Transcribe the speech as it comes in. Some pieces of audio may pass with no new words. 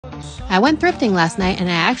I went thrifting last night and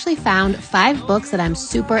I actually found 5 books that I'm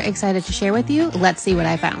super excited to share with you. Let's see what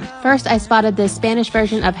I found. First, I spotted this Spanish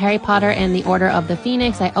version of Harry Potter and the Order of the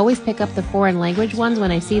Phoenix. I always pick up the foreign language ones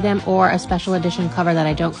when I see them, or a special edition cover that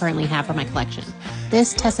I don't currently have for my collection.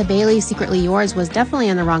 This Tessa Bailey Secretly Yours was definitely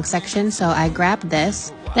in the wrong section, so I grabbed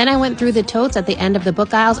this. Then I went through the totes at the end of the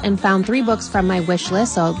book aisles and found 3 books from my wish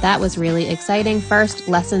list, so that was really exciting. First,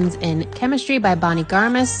 Lessons in Chemistry by Bonnie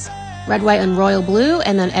Garmis, Red, White, and Royal Blue,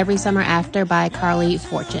 and then Every Summer After by Carly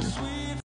Fortune.